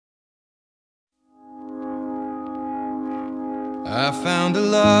I found a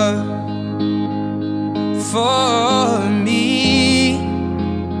love for me.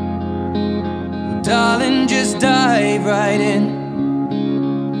 Well, darling, just dive right in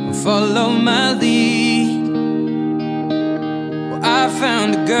and follow my lead. Well, I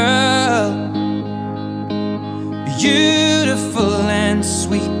found a girl, beautiful and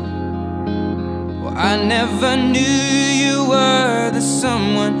sweet. Well, I never knew you were the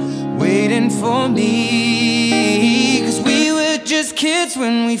someone waiting for me. 'Cause we were just kids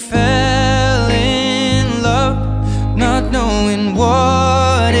when we fell in love, not knowing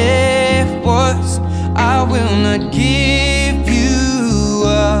what it was. I will not give you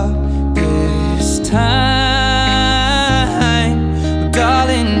up this time. Well,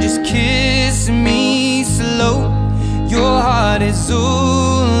 darling, just kiss me slow. Your heart is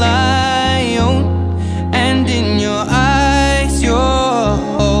all I own, and in your eyes you're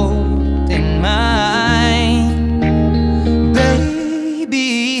holding mine.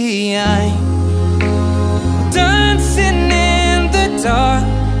 Baby, I'm dancing in the dark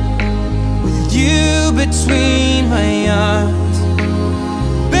with you between my arms,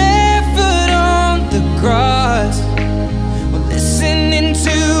 barefoot on the grass. We're listening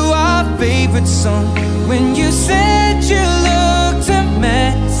to our favorite song. When you said you looked a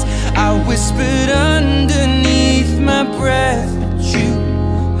mess, I whispered underneath my breath, but you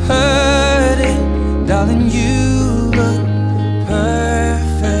heard it. Darling, you look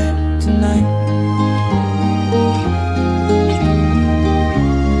perfect tonight.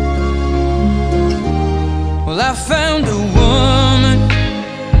 Well, I found a woman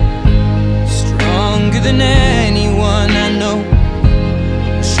stronger than anyone I know.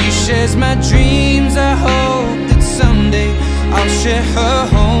 She shares my dreams. I hope that someday I'll share her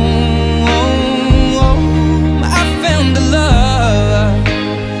home. I found a love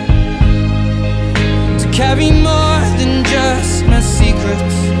to carry more than just my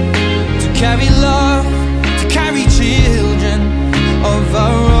secrets, to carry love, to carry children of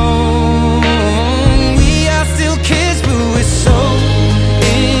our own. We are still kids, but we're so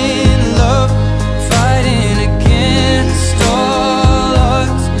in love, fighting against all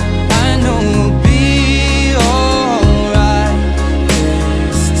odds. I know we'll be alright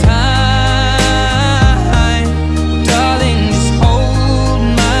this time. Darling, just hold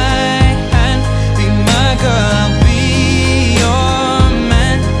my hand, be my girl, I'll be your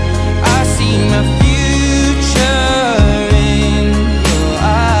man. I see my future in your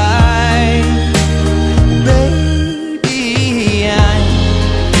eyes. Baby, I'm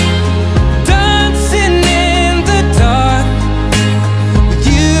dancing in the dark with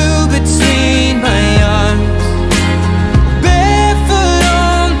you between my arms, barefoot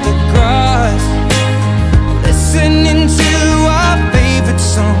on the grass, listening to our favorite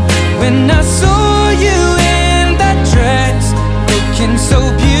song. When I saw you in that dress, looking so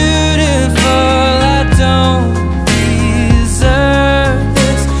beautiful, I don't deserve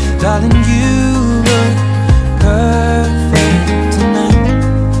this. Darling, you look perfect tonight.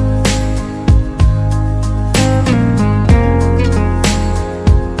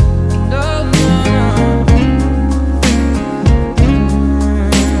 No, no, no.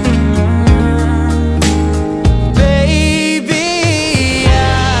 Baby,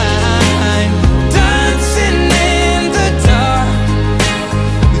 I'm dancing in the dark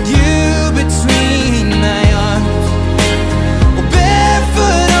with you between my arms, or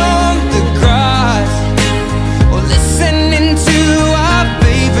barefoot on the grass, or listening to our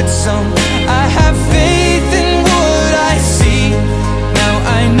favorite song. I have faith in what I see. Now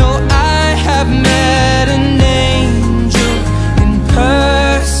I know I have met an angel in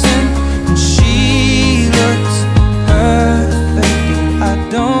person, and she looks perfect. I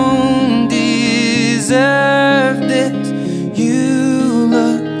don't deserve this. You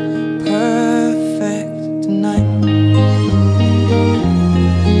look perfect tonight.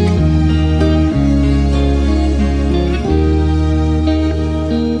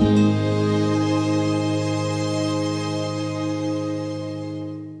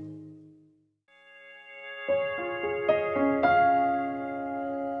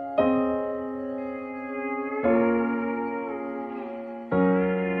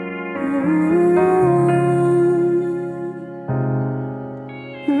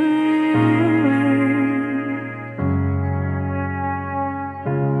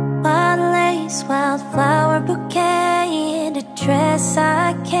 Wild lace, wildflower bouquet, and a dress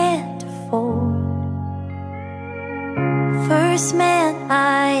I can't afford. First man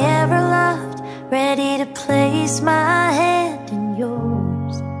I ever loved, ready to place my hand in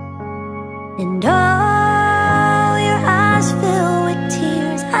yours. And all your eyes fill with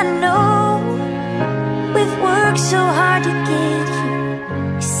tears. I know with words worked so hard to get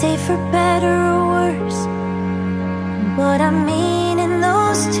here. You say for better or worse. And what I mean in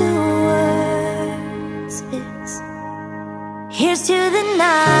those two words is, here's to the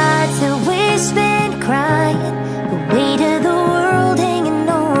nights that we spent crying, the weight of the world hanging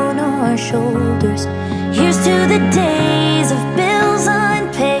on our shoulders. Here's to the days of bills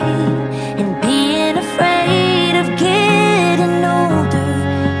unpaid and being afraid of getting older.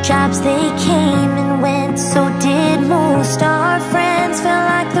 Jobs, they came and went, so did most. Our friends felt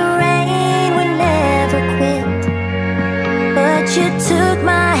like the rain would never quit. But you took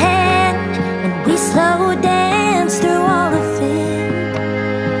my hand and we slow danced through all of it.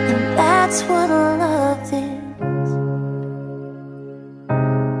 And that's what love is.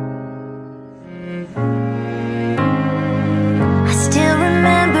 I still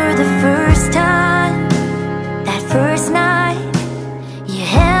remember the first time, that first night. You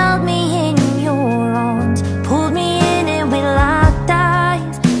held me in your arms, pulled me in and we locked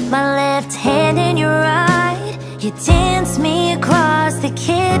eyes. My left hand in your right, you danced me across the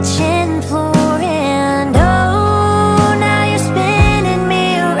kitchen floor. And oh, now you're spinning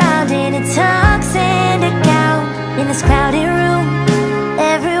me around in a tux and a gown. In this crowded room,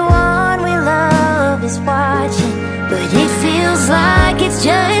 everyone we love is watching, but it feels like it's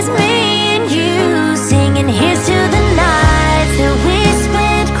just me and you singing. Here's to the nights that we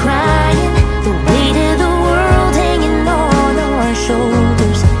spent crying, the weight of the world hanging on our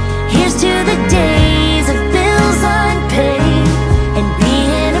shoulders. Here's to the days of bills unpaid and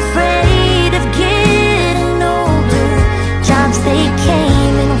being afraid of getting older. Jobs, they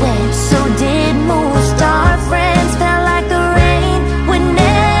came and went, so did most. Our friends felt like the rain would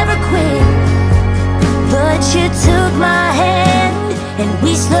never quit. But you took my hand and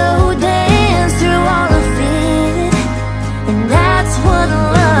we slow danced through all of it. And that's what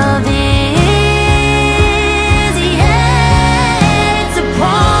love is. Yeah, it's a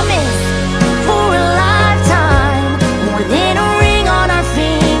promise for a lifetime, more than a ring on our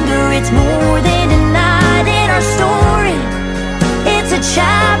finger. It's more than a night in our story. It's a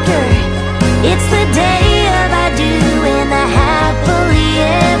chapter, it's the day of I do and the happily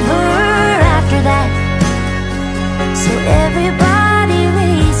ever after that. So everybody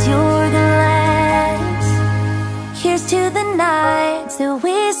raise your glass. Here's to the nights that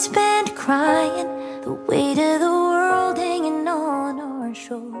we spent crying, the weight of the world hanging on our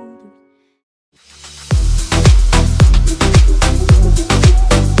shoulders.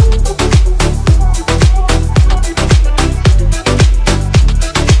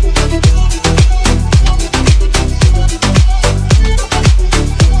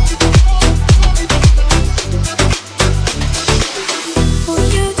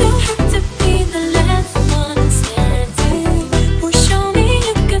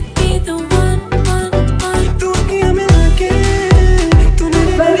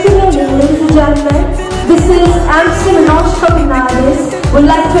 Would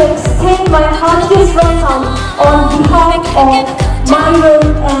like to extend my heartiest welcome on behalf of Myron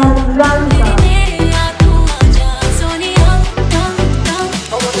and